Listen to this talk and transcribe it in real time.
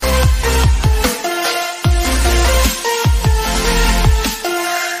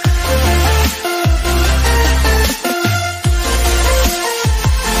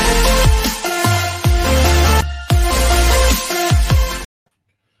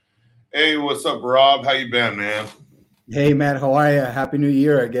Hey, what's up, Rob? How you been, man? Hey Matt, how are you? Happy New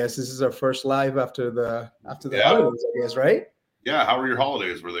Year, I guess. This is our first live after the Yeah, holidays, I guess, right? It yeah. How were your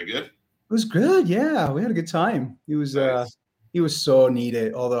holidays? Were they good? was good. Yeah, we had a good time. Nice. He was so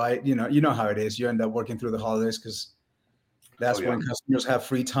needed. Although you know how it is. You end up working through the holidays because Oh that's yeah, when customers have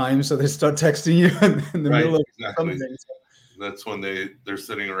free time, so they start texting you in the right. middle of Exactly. something. That's when they're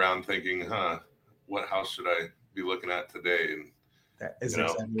sitting around thinking, "Huh, what house should I be looking at today?" And That you is know,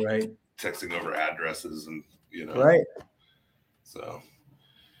 exactly right. texting over addresses and you know. Right. So,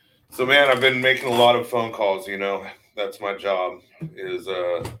 so man, I've been making a lot of phone calls. That's my job. Is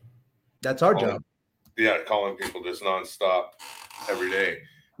That's our calling, job, yeah, calling people just nonstop every day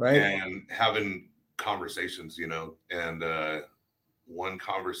right? and having conversations. And one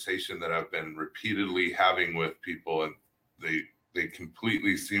conversation that I've been repeatedly having with people, and they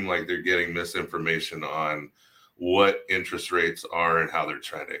completely seem like they're getting misinformation on what interest rates are and how they're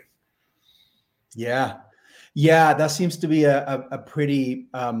trending. Yeah. Yeah, that seems to be a pretty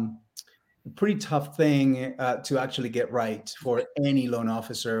tough thing to actually get right for any loan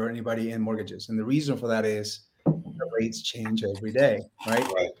officer or anybody in mortgages. And the reason for that is the rates change every day, right?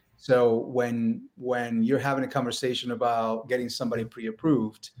 Right. So when you're having a conversation about getting somebody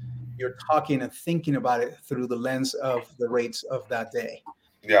pre-approved, you're talking and thinking about it through the lens of the rates of that day.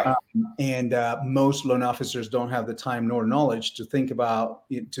 Yeah. And most loan officers don't have the time nor knowledge to think about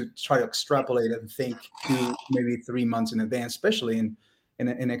to try to extrapolate and think 2 maybe 3 months in advance, especially in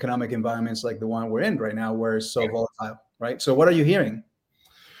economic environments like the one we're in right now, where it's so Right. volatile, right? So what are you hearing?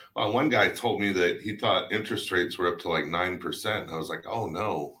 One guy told me that he thought interest rates were up to like 9%. I was like, oh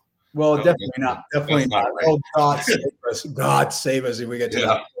no, Well, no, definitely not. Definitely that's not not. right. Oh, God save us. God save us if we get to that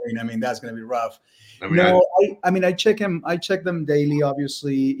Yeah. point. I mean, that's going to be rough. I mean, No, I mean, I check him. I check them daily,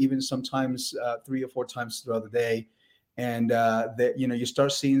 obviously, even sometimes 3 or 4 times throughout the day, and that you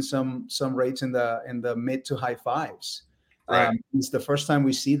start seeing some rates in the mid to high fives. right. It's the first time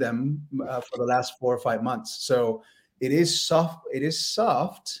we see them for the last 4 or 5 months. So it is soft. It is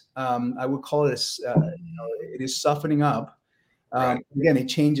soft. I would call it. It is softening up. Right. Again, it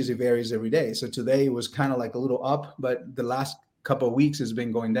changes, it varies every day. So today was kind of like a little up, but the last couple of weeks has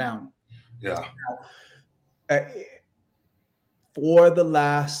been going down. Yeah. Uh, for the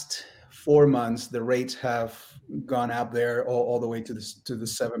last 4 months, the rates have gone up there all the way to the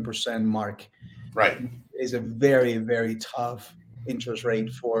 7% mark. Right. Is a very, very tough interest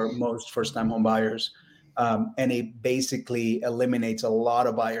rate for most first-time home buyers. And it basically eliminates a lot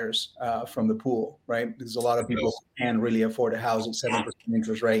of buyers from the pool, right? Because a lot of It people does. can't really afford a house at 7%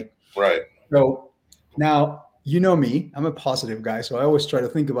 interest rate. Right. So now, you know me, I'm a positive guy, so I always try to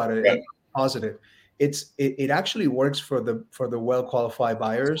think about it Right. in positive. It actually works for the well qualified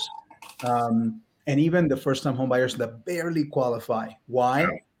buyers, and even the first time home buyers that barely qualify. Yeah. Why?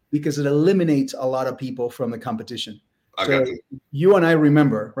 Because it eliminates a lot of people from the competition. I So got you. you and I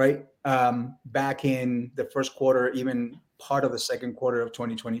remember, right? Back in the first quarter, even part of the second quarter of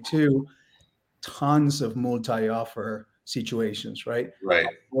 2022, tons of multi-offer situations, right? Right.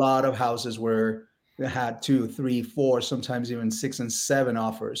 A lot of houses where they had two, three, four, sometimes even 6 and 7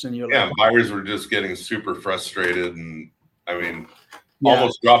 offers, and you're like, Yeah. Buyers were just getting super frustrated, and I mean, yeah.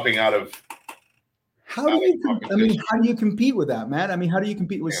 almost dropping out of How do you? I mean, competition. how do you compete with that, man? I mean, how do you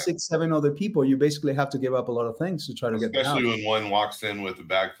compete with Yeah. 6, 7 other people? You basically have to give up a lot of things to try to get the Especially house. when one walks in with a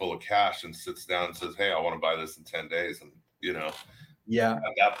bag full of cash and sits down and says, "Hey, I want to buy this in 10 days," and Yeah, at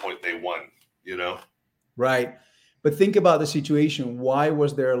that point they won. You know. right. But think about the situation. Why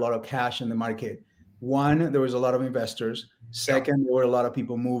was there a lot of cash in the market? One, there was a lot of investors. Yeah. Second, there were a lot of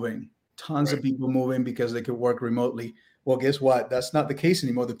people moving, tons Right. of people moving because they could work remotely. Well, guess what? That's not the case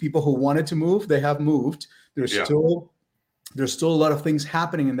anymore. The people who wanted to move, they have moved. There's Yeah. still there's still a lot of things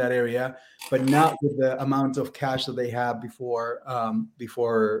happening in that area, but not with the amount of cash that they had before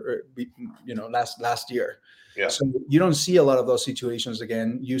last year. Yeah. So you don't see a lot of those situations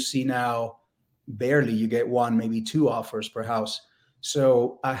again. You see now barely you get one, maybe two offers per house.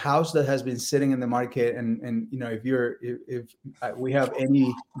 So a house that has been sitting in the market, and if we have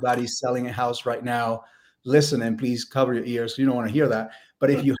anybody selling a house right now, listen and please cover your ears. You don't want to hear that. But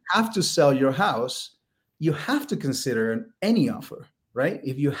if you have to sell your house, you have to consider any offer, right?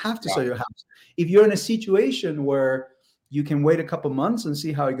 If you have to Yeah. sell your house, if you're in a situation where you can wait a couple months and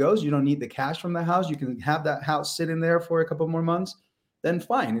see how it goes, you don't need the cash from the house, you can have that house sitting there for a couple more months, then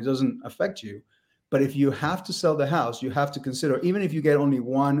fine, it doesn't affect you. But if you have to sell the house, you have to consider, even if you get only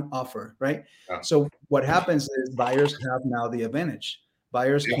one offer, right? Yeah. So what happens is buyers have now the advantage.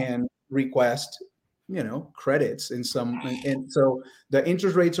 Buyers Yeah. can request, credits in some, and so the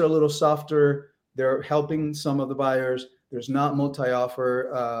interest rates are a little softer. They're helping some of the buyers, There's not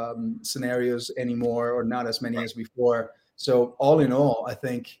multi-offer scenarios anymore, or not as many as before. So all in all, I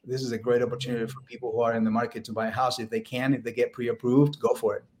think this is a great opportunity for people who are in the market to buy a house. If they get pre-approved, go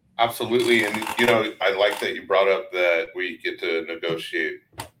for it. Absolutely. And, I like that you brought up that we get to negotiate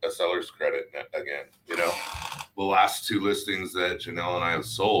a seller's credit again. The last 2 listings that Janelle and I have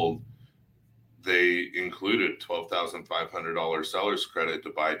sold, they included $12,500 seller's credit to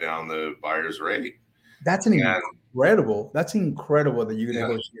buy down the buyer's rate. That's incredible. That's incredible that you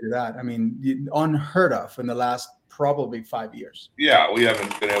negotiated that. I mean, unheard of in the last probably 5 years. Yeah, we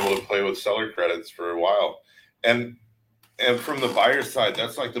haven't been able to play with seller credits for a while. And from the buyer's side,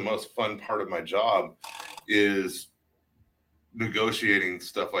 that's like the most fun part of my job, is negotiating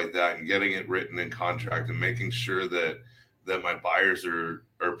stuff like that and getting it written in contract and making sure that my buyers are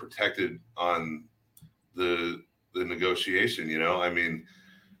protected on the negotiation. I mean,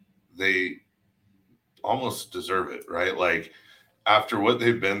 they almost deserve it, right? Like, after what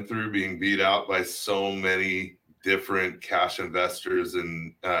they've been through, being beat out by so many different cash investors,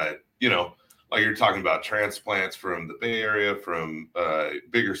 and like you're talking about, transplants from the Bay Area, from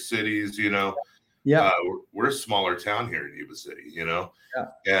bigger cities, Yeah. We're a smaller town here in Yuba City, Yeah.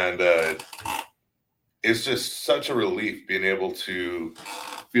 And it's just such a relief being able to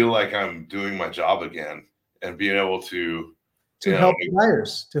feel like I'm doing my job again, and being able to help the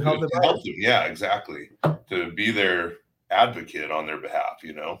buyers, to help them. Yeah, exactly. To be their advocate on their behalf.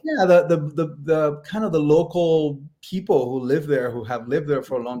 Yeah, the kind of the local people who live there, who have lived there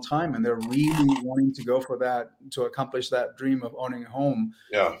for a long time, and they're really wanting to go for that, to accomplish that dream of owning a home.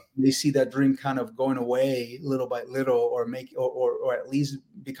 Yeah, they see that dream kind of going away little by little, or at least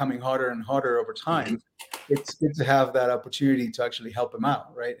becoming harder and harder over time. It's good to have that opportunity to actually help them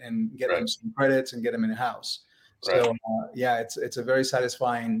out, right, and get them some credits and get them in a house. So yeah, it's a very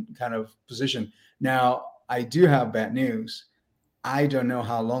satisfying kind of position. Now, I do have bad news. I don't know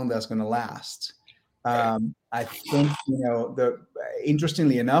how long that's going to last. I think,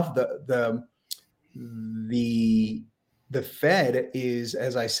 interestingly enough, the Fed is,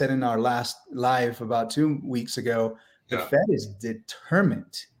 as I said in our last live about 2 weeks ago, the Fed is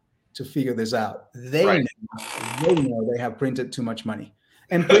determined to figure this out. They know they have printed too much money,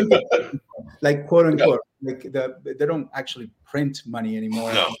 and printed, like, quote unquote, like they don't actually print money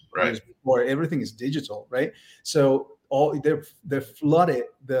anymore. No, right. Or everything is digital, right? So they've flooded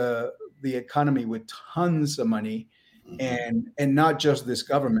the economy with tons of money, and not just this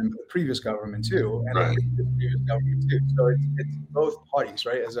government, but the previous government too, and the previous government too. So it's both parties,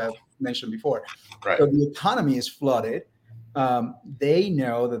 right? As I've mentioned before. Right. So the economy is flooded. They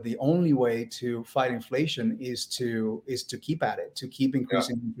know that the only way to fight inflation is to keep at it, to keep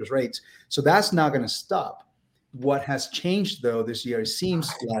increasing interest rates. So that's not going to stop. What has changed, though, this year, it seems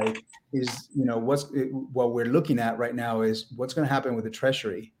like, is what we're looking at right now is what's going to happen with the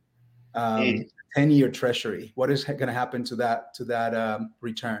Treasury, 10-year Treasury. What is going to happen to that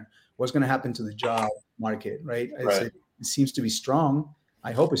return? What's going to happen to the job market? Right. It seems to be strong.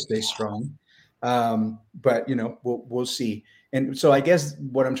 I hope it stays strong. But we'll see. And so I guess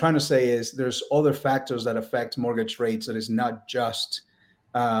what I'm trying to say is there's other factors that affect mortgage rates. That is not just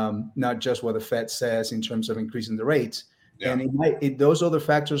what the Fed says in terms of increasing the rates. Yeah. And those other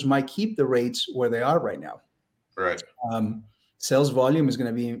factors might keep the rates where they are right now. Right. Sales volume is going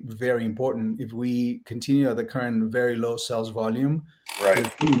to be very important. If we continue at the current very low sales volume, there's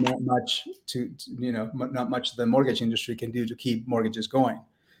really not much not much the mortgage industry can do to keep mortgages going.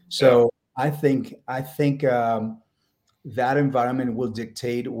 So I think that environment will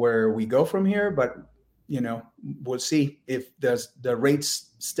dictate where we go from here. But we'll see if the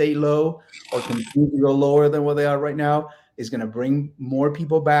rates stay low or continue to go lower than what they are right now. Is going to bring more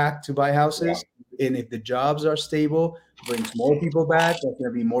people back to buy houses. Yeah. And if the jobs are stable, brings more people back, there's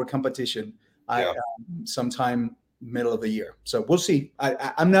going to be more competition sometime middle of the year. So we'll see.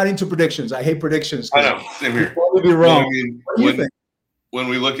 I'm not into predictions. I hate predictions. I know. Same here. Probably be wrong. I mean, what do you think? When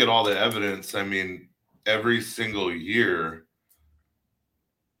we look at all the evidence, I mean, every single year,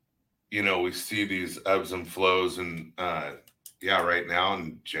 we see these ebbs and flows. And right now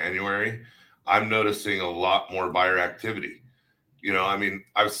in January, I'm noticing a lot more buyer activity. I mean,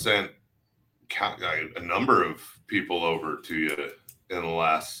 I've sent a number of people over to you in the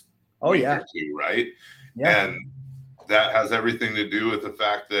last week or two, right? Yeah. And that has everything to do with the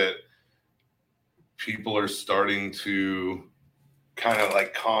fact that people are starting to kind of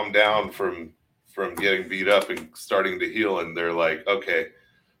like calm down from getting beat up and starting to heal. And they're like, okay,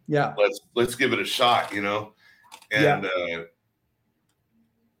 let's give it a shot, And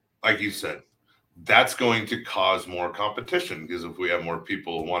like you said, that's going to cause more competition, because if we have more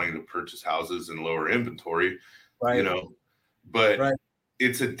people wanting to purchase houses and lower inventory, but Right.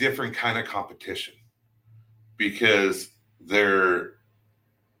 it's a different kind of competition because they're,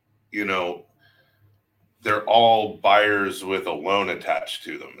 you know, they're all buyers with a loan attached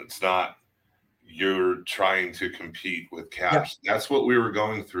to them. It's not you're trying to compete with Yeah. cash. That's what we were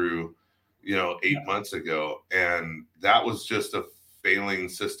going through, 8 months ago. And that was just a failing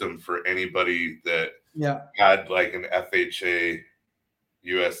system for anybody that Yeah. had like an FHA,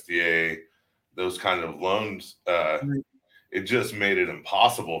 USDA, those kind of loans. Right. It just made it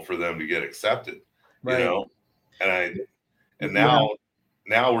impossible for them to get accepted, you Right. know? And Yeah.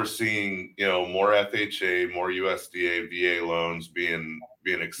 now we're seeing, more FHA, more USDA, VA loans being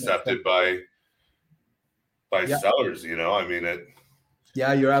accepted by Yeah. sellers. I mean,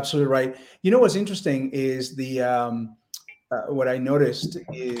 Yeah, you're absolutely right. You know what's interesting is what I noticed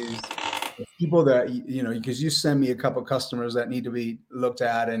is people that because you send me a couple customers that need to be looked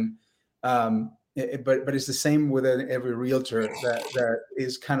at, and but it's the same with every realtor that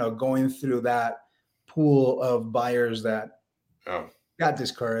is kind of going through that pool of buyers that oh, got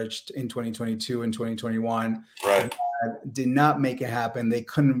discouraged in 2022 and 2021, right. did not make it happen. They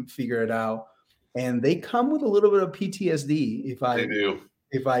couldn't figure it out, and they come with a little bit of PTSD, They do.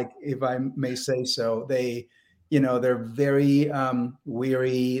 if I may say so. They're very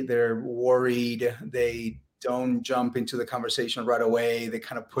weary. They're worried. They don't jump into the conversation right away. They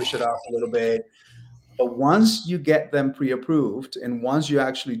kind of push it off a little bit. But once you get them pre-approved, and once you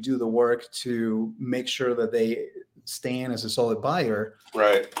actually do the work to make sure that they stand as a solid buyer,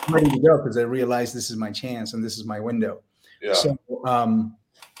 Right. ready to go, because they realize this is my chance and this is my window. Yeah. So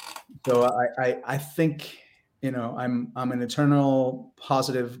I think I'm an eternal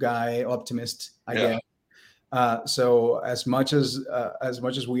positive guy, optimist, I guess. So as much as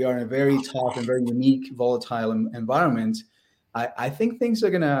we are in a very tough and very unique, volatile environment, I think things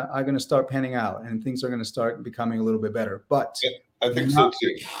are gonna start panning out, and things are gonna start becoming a little bit better. But I think so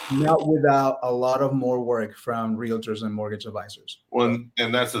too. Not without a lot of more work from realtors and mortgage advisors. Well,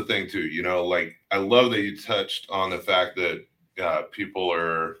 and that's the thing too. Like I love that you touched on the fact that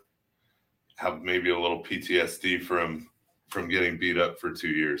people have maybe a little PTSD from getting beat up for 2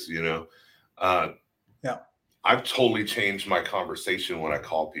 years. Yeah. I've totally changed my conversation when I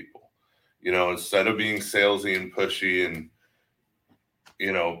call people. Instead of being salesy and pushy and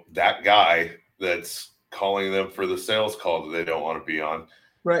that guy that's calling them for the sales call that they don't want to be on.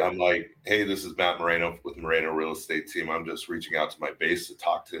 Right. I'm like, hey, this is Matt Moreno with Moreno Real Estate Team. I'm just reaching out to my base to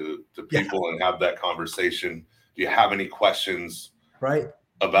talk to people and have that conversation. Do you have any questions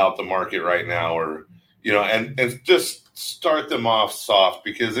about the market right now? Or, and just start them off soft,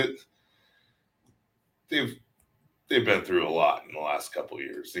 because they've been through a lot in the last couple of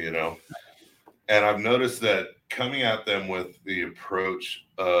years, and I've noticed that coming at them with the approach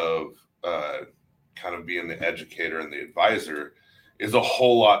of kind of being the educator and the advisor is a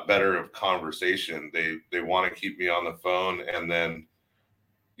whole lot better of conversation. They want to keep me on the phone, and then,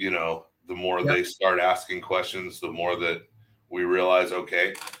 the more they start asking questions, the more that we realize,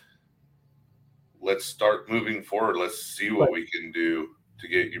 okay, let's start moving forward. Let's see what we can do to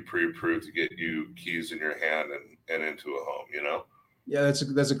get you pre-approved, to get you keys in your hand and into a home, Yeah,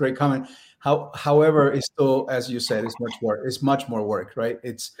 that's a great comment. However, it's still, as you said, it's much work. It's much more work, right?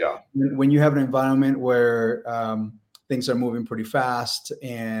 It's when you have an environment where things are moving pretty fast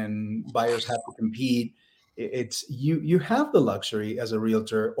and buyers have to compete. It's you have the luxury as a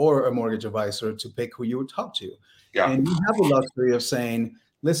realtor or a mortgage advisor to pick who you would talk to, and you have the luxury of saying,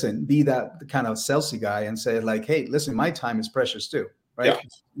 "Listen, be that kind of salesy guy and say like, hey, listen, my time is precious too, right?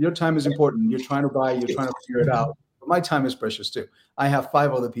 Your time is important. You're trying to buy, you're trying to figure it out. But my time is precious too. I have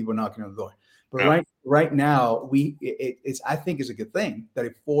 5 other people knocking on the door. But right now, I think it's a good thing that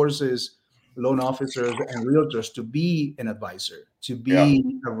it forces loan officers and realtors to be an advisor, to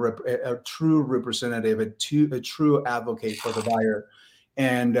be a true representative, a true advocate for the buyer.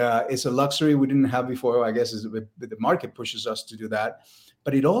 And it's a luxury we didn't have before. I guess the market pushes us to do that.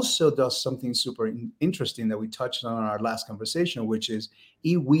 But it also does something super interesting that we touched on in our last conversation, which is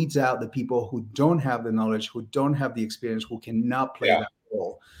it weeds out the people who don't have the knowledge, who don't have the experience, who cannot play that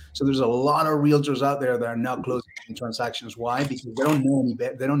role. So there's a lot of realtors out there that are not closing any transactions. Why? Because they don't know any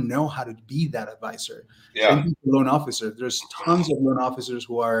better. They don't know how to be that advisor. Same thing for loan officers. There's tons of loan officers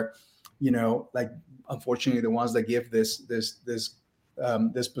who are, like, unfortunately, the ones that give this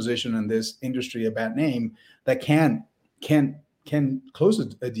position and this industry a bad name, that can close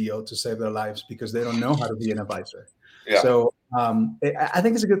a deal to save their lives because they don't know how to be an advisor. So I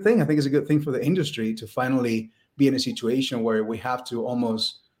think it's a good thing. I think it's a good thing for the industry to finally be in a situation where we have to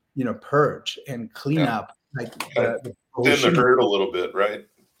almost, purge and clean up, like thin the herd a little bit, right?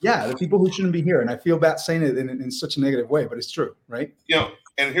 Yeah, the people who shouldn't be here. And I feel bad saying it in such a negative way, but it's true, right? You know,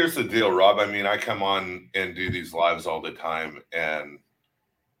 and here's the deal, Rob. I mean, I come on and do these lives all the time, and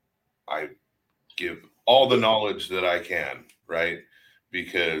I give all the knowledge that I can, right?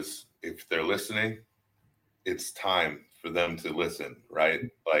 Because if they're listening, it's time for them to listen, right?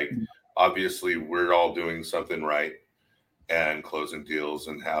 Like, obviously, we're all doing something right and closing deals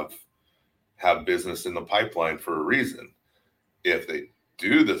and have business in the pipeline for a reason. If they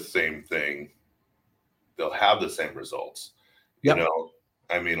do the same thing, they'll have the same results. Yep. You know,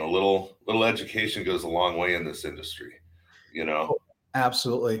 I mean, a little education goes a long way in this industry, you know.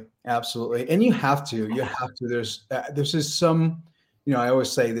 Absolutely. And you have to, there's just some, I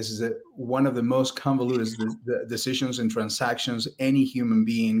always say this is one of the most convoluted decisions and transactions any human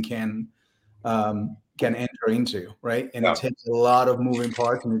being can enter into, right? And it takes a lot of moving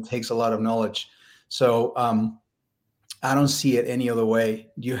parts, and it takes a lot of knowledge. So I don't see it any other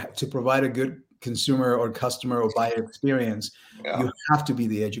way. You have to provide a good consumer or customer or buyer experience. You have to be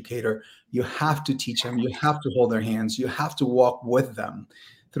the educator. You have to teach them. You have to hold their hands. You have to walk with them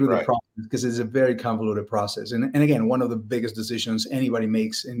through the process, because it's a very convoluted process. And again, one of the biggest decisions anybody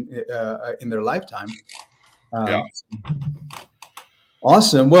makes in their lifetime.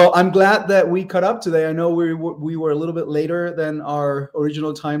 Awesome. Well, I'm glad that we caught up today. I know we were a little bit later than our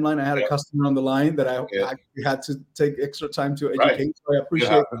original timeline. I had a customer on the line that I had to take extra time to educate. So I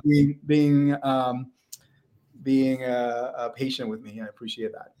appreciate being patient with me. I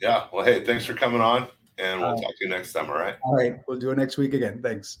appreciate that. Yeah. Well, hey, thanks for coming on, and we'll talk to you next time. All right. All right. We'll do it next week again.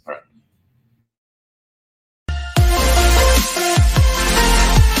 Thanks. All right.